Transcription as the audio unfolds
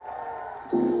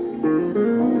Good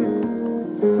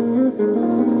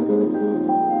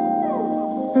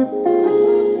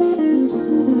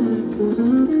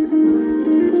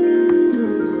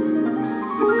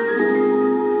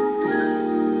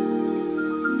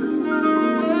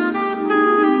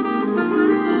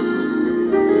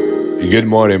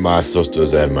morning, my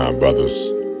sisters and my brothers.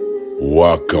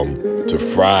 Welcome to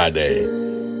Friday,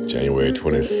 January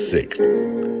 26th.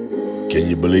 Can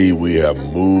you believe we have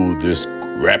moved this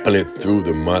rapidly through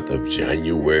the month of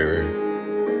January?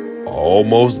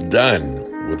 Almost done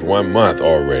with 1 month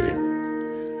already.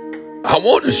 I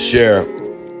want to share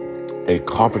a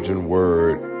comforting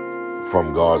word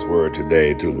from God's word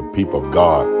today to the people of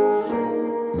God.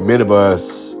 Many of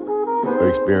us are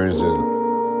experiencing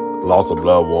loss of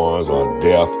loved ones or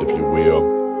death, if you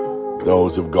will,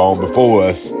 those who've gone before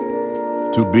us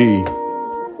to be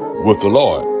with the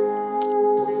Lord.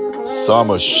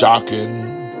 Some are shocking,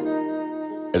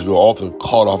 as we're often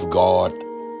caught off guard.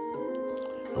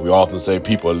 And we often say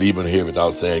people are leaving here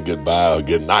without saying goodbye or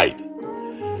good night.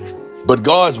 But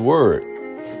God's word,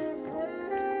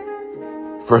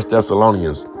 1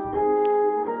 Thessalonians,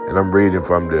 and I'm reading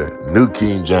from the New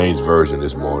King James Version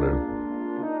this morning,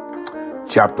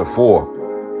 chapter 4,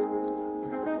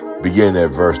 beginning at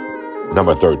verse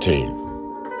number 13.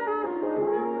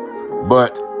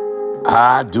 But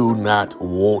I do not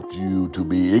want you to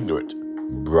be ignorant,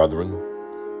 brethren,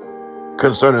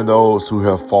 concerning those who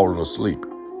have fallen asleep,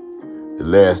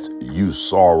 lest you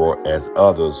sorrow as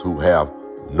others who have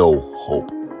no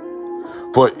hope.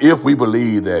 For if we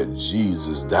believe that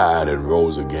Jesus died and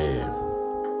rose again,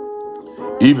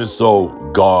 even so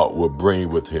God will bring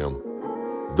with him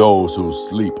those who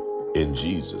sleep in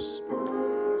Jesus.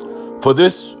 For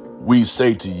this we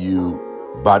say to you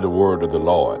by the word of the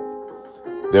Lord,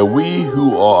 that we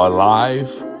who are alive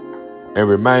and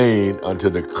remain until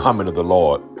the coming of the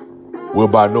Lord will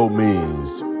by no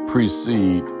means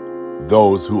precede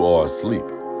those who are asleep.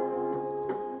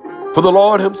 For the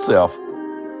Lord himself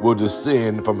will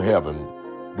descend from heaven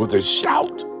with a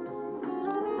shout,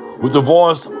 with the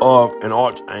voice of an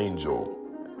archangel,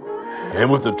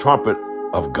 and with the trumpet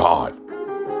of God.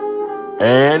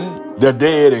 And the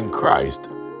dead in Christ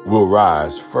will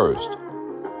rise first.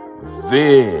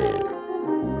 Then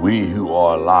we who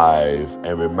are alive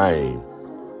and remain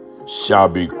shall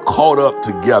be caught up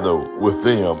together with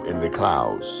them in the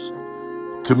clouds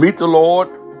to meet the Lord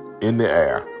in the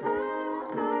air.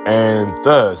 And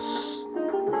thus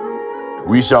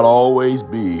we shall always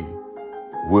be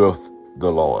with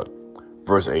the Lord.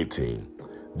 Verse 18.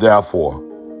 Therefore,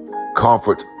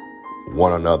 comfort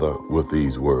one another with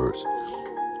these words.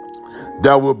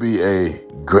 There will be a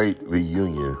great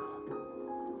reunion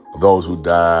of those who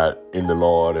died in the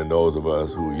Lord and those of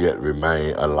us who yet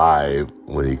remain alive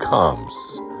when he comes.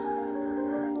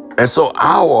 And so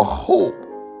our hope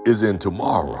is in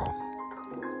tomorrow.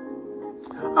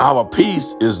 Our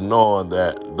peace is knowing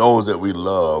that those that we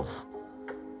love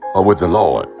are with the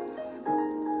Lord.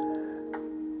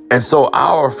 And so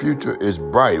our future is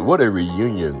bright. What a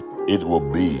reunion it will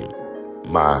be,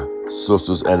 my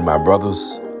sisters and my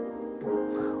brothers.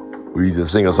 We used to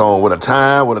sing a song, what a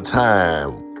time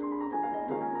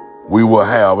we will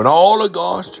have when all of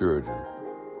God's children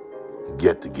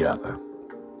get together.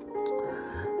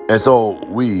 And so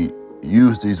we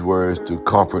use these words to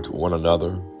comfort one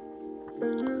another,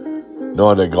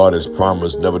 knowing that God has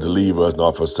promised never to leave us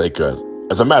nor forsake us.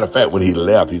 As a matter of fact, when he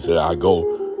left, he said, I go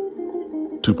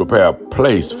to prepare a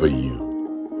place for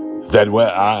you, that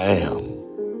where I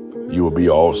am, you will be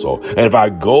also. And if I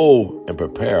go and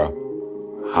prepare,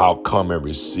 I'll come and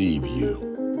receive you.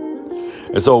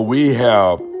 And so we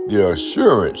have the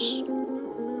assurance,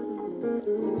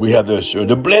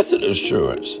 the blessed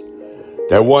assurance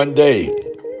that one day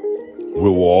we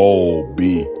will all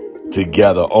be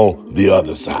together on the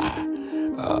other side.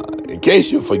 In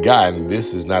case you've forgotten,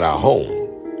 this is not our home.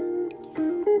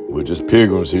 We're just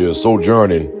pilgrims here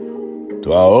sojourning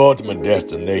to our ultimate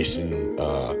destination,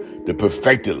 the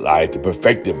perfected life, the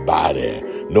perfected body.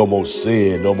 No more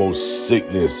sin, no more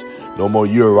sickness, no more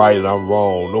you're right and I'm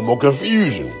wrong, no more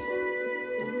confusion.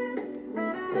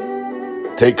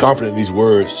 Take comfort in these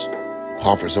words.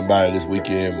 Comfort somebody this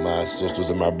weekend, my sisters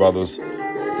and my brothers,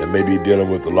 that may be dealing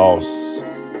with the loss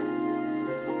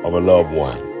of a loved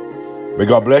one. May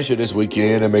God bless you this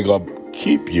weekend and may God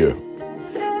keep you.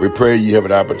 We pray you have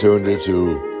an opportunity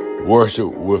to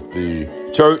worship with the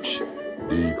church,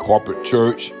 the corporate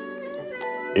church,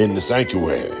 in the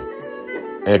sanctuary.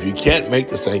 And if you can't make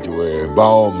the sanctuary, by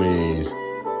all means,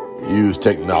 use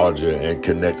technology and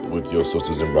connect with your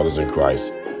sisters and brothers in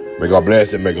Christ. May God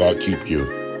bless and may God keep you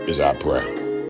is our prayer.